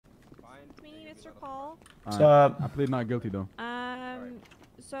Mr. Paul. I plead not guilty though.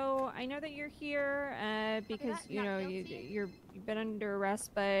 So I know that you're here because you know you've been under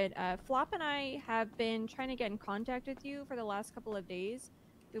arrest, but Flop and I have been trying to get in contact with you for the last couple of days.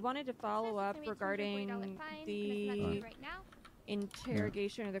 We wanted to follow up regarding the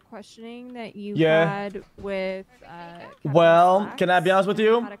interrogation or the questioning that you had with. Well, can I be honest with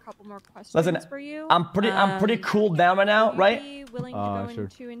you? Had a couple more questions for you. I'm pretty cooled down right now, right? Sure.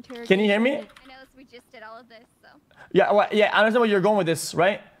 Can you hear me? I know we just did all of this, so. Yeah, well, yeah, I understand where you're going with this,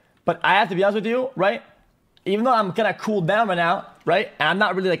 right? But I have to be honest with you, right? Even though I'm kind of cooled down right now, right? And I'm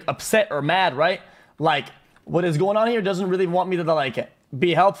not really like upset or mad, right? Like what is going on here doesn't really want me to like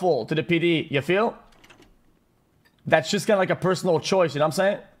be helpful to the PD. You feel? That's just kind of like a personal choice. You know what I'm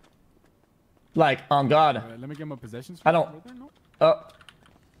saying? Like, on God. Let me get my possessions. I don't. Okay.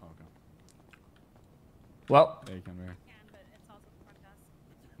 Well. Yeah, you can,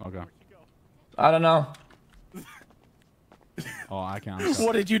 okay. I don't know. Oh, I can't.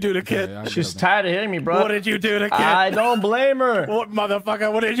 What did you do to Kit? Yeah, She's tired of hearing me, bro. What did you do to Kit? I don't blame her. What,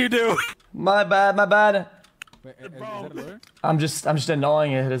 motherfucker? What did you do? My bad. My bad. Wait, is that a lawyer? I'm just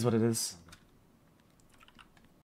annoying. It is what it is.